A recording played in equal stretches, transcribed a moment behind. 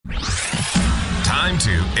time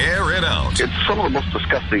to air it out. It's some of the most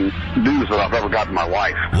disgusting news that I've ever gotten in my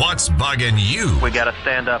life. What's bugging you? We got to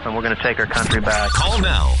stand up and we're going to take our country back. Call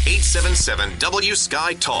now,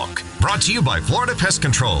 877-W-SKY TALK. Brought to you by Florida Pest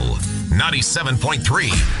Control.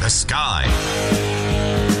 97.3, The Sky.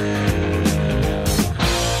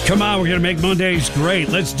 Come on, we're going to make Mondays great.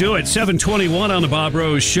 Let's do it. 7:21 on the Bob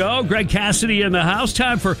Rose Show. Greg Cassidy in the house.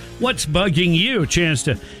 Time for What's Bugging You. A chance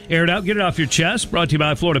to air it out, get it off your chest. Brought to you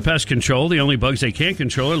by Florida Pest Control. The only bugs they can't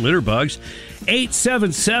control are litter bugs.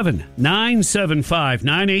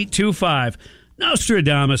 877-975-9825.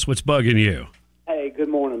 Nostradamus, what's bugging you? Hey, good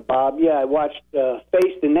morning, Bob. Yeah, I watched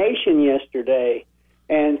Face the Nation yesterday,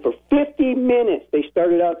 and for 50 minutes they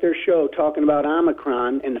started out their show talking about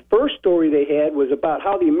Omicron, and the first story they had was about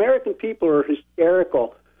how the American people are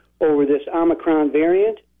hysterical over this Omicron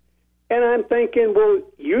variant. And I'm thinking, well,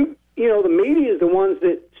 you know, the media is the ones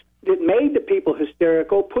that made the people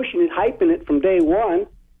hysterical, pushing it, hyping it from day one,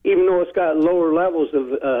 even though it's got lower levels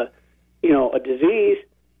of, a disease.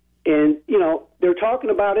 And, they're talking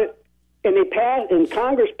about it. And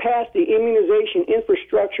Congress passed the Immunization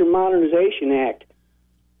Infrastructure Modernization Act,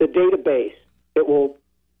 the database that will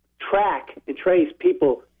track and trace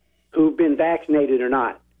people who've been vaccinated or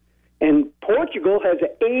not. And Portugal has an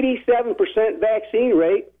 87% vaccine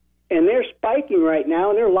rate, and they're spiking right now,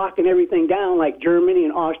 and they're locking everything down like Germany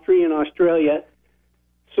and Austria and Australia.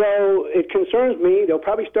 So it concerns me. They'll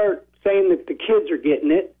probably start saying that the kids are getting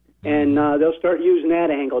it, and they'll start using that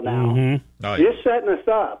angle now. Mm-hmm. Oh, yeah. Just setting us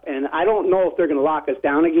up, and I don't know if they're going to lock us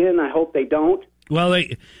down again. I hope they don't. Well,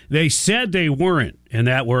 they said they weren't, and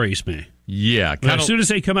that worries me. Yeah. But as soon as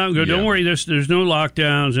they come out and go, don't worry, there's no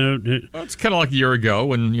lockdowns. Well, it's kind of like a year ago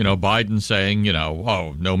when, Biden's saying,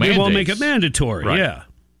 no mandates. They won't make it mandatory. Right. Yeah.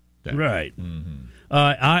 Right. Mm-hmm.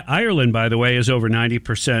 Ireland, by the way, is over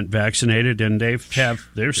 90% vaccinated, and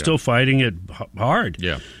they're still fighting it hard.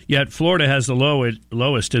 Yeah. Yet Florida has the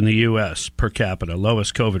lowest in the U.S. per capita,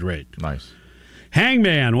 lowest COVID rate. Nice.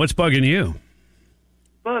 Hangman, what's bugging you?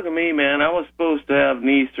 Bugging me, man. I was supposed to have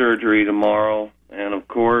knee surgery tomorrow, and of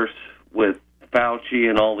course, with Fauci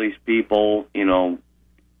and all these people,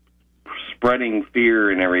 spreading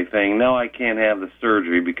fear and everything, now I can't have the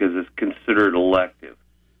surgery because it's considered elective.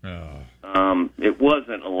 It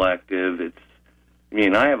wasn't elective.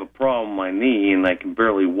 I have a problem with my knee, and I can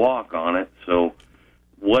barely walk on it, so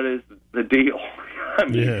what is the deal?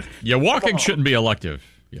 Walking shouldn't be elective.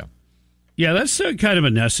 Yeah. Yeah, that's kind of a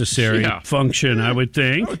necessary function, I would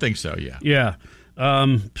think. I would think so, yeah. Yeah.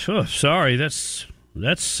 Sorry, that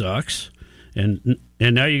sucks. And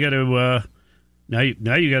now you got to now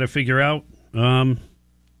you got to figure out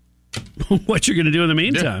what you're going to do in the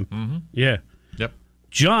meantime. Yeah. Mm-hmm. Yeah. Yep.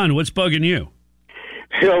 John, what's bugging you?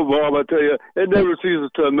 Hell, Bob, I tell you, it never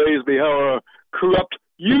ceases to amaze me how corrupt,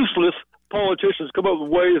 useless politicians come up with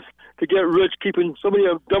ways to get rich, keeping so many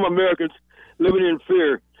dumb Americans living in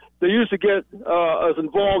fear. They used to get us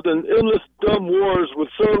involved in endless dumb wars with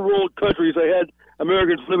third-world countries. They had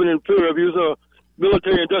Americans living in fear of using a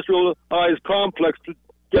military-industrialized complex to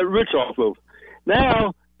get rich off of.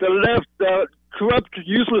 Now, the left, corrupt,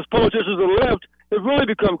 useless politicians of the left have really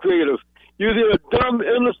become creative, using a dumb,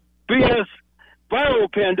 endless BS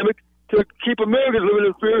viral pandemic to keep Americans living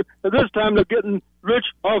in fear, and this time they're getting rich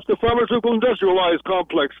off the pharmaceutical industrialized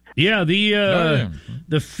complex. Yeah,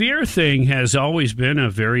 the fear thing has always been a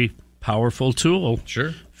very powerful tool.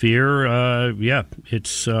 Sure. Fear,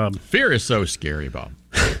 it's... fear is so scary, Bob.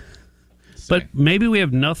 But maybe we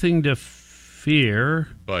have nothing to fear.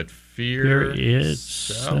 But fear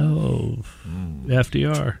itself.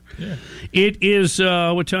 FDR. Yeah. It is,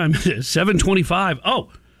 what time is it? 7:25. Oh,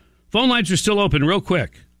 phone lines are still open real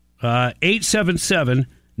quick.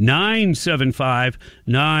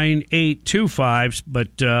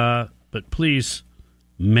 877-975-9825. But please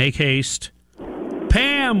make haste.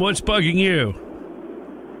 Pam, what's bugging you?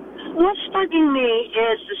 What's bugging me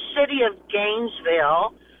is the city of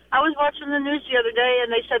Gainesville. I was watching the news the other day,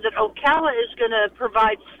 and they said that Ocala is going to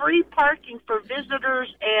provide free parking for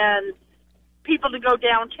visitors and people to go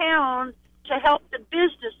downtown to help the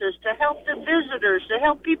businesses, to help the visitors, to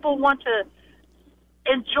help people want to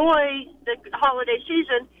enjoy the holiday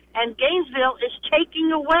season. And Gainesville is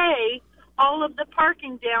taking away all of the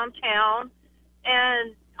parking downtown,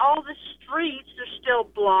 and all the streets are still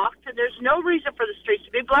blocked. And there's no reason for the streets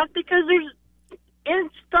to be blocked because there's in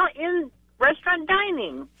restaurant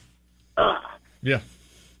dining. Ugh. Yeah.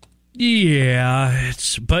 Yeah,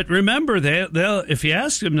 but remember, they'll if you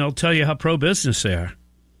ask them, they'll tell you how pro-business they are.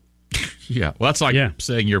 Yeah, well, that's like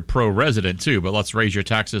saying you're pro-resident, too, but let's raise your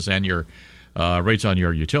taxes and your rates on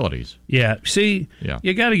your utilities. Yeah, see,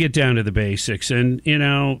 you got to get down to the basics. And,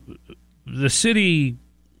 the city,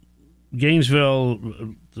 Gainesville,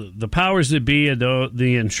 the powers that be,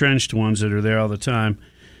 the entrenched ones that are there all the time,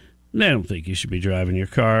 they don't think you should be driving your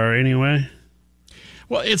car anyway.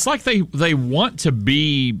 Well, it's like they want to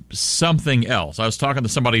be something else. I was talking to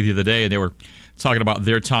somebody the other day, and they were talking about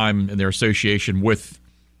their time and their association with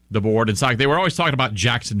the board. It's like they were always talking about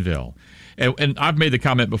Jacksonville. And I've made the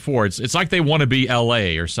comment before. It's like they want to be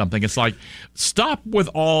L.A. or something. It's like, stop with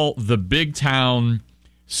all the big town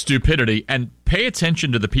stupidity and pay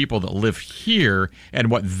attention to the people that live here and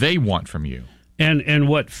what they want from you. And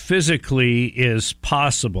what physically is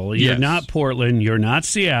possible. You're not Portland. You're not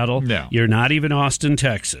Seattle. No. You're not even Austin,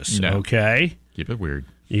 Texas. No. Okay? Keep it weird.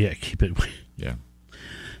 Yeah, keep it weird. Yeah.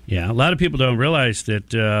 Yeah, a lot of people don't realize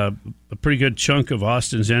that a pretty good chunk of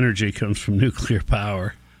Austin's energy comes from nuclear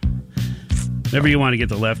power. Whenever you want to get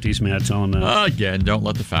the lefties mad, tell them that. Again, don't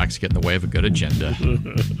let the facts get in the way of a good agenda.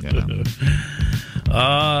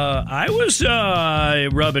 I was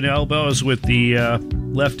rubbing elbows with the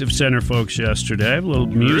left of center folks yesterday. A little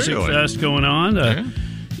music fest going on.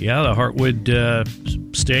 Yeah, the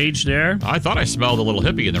Heartwood stage there. I thought I smelled a little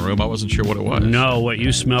hippie in the room. I wasn't sure what it was. No, what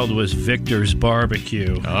you smelled was Victor's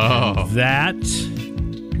barbecue. Oh. That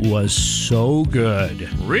was so good.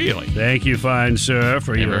 Really? Thank you, fine sir,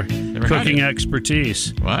 for your cooking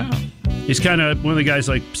expertise. Wow. He's kind of one of the guys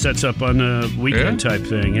like sets up on a weekend type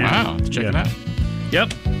thing. Yeah. Wow, check it out.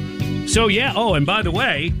 Yep. So, yeah. Oh, and by the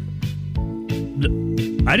way,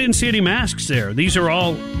 I didn't see any masks there. These are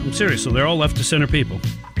all, I'm serious, so they're all left to center people.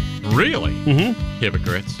 Really? Mm-hmm.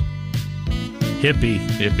 Hypocrites.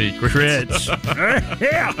 Hypocrites.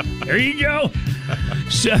 Yeah, there you go.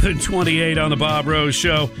 7:28 on the Bob Rose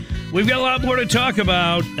Show. We've got a lot more to talk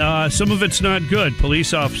about. Some of it's not good.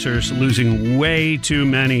 Police officers losing way too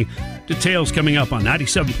many. Details coming up on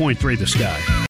 97.3 The Sky.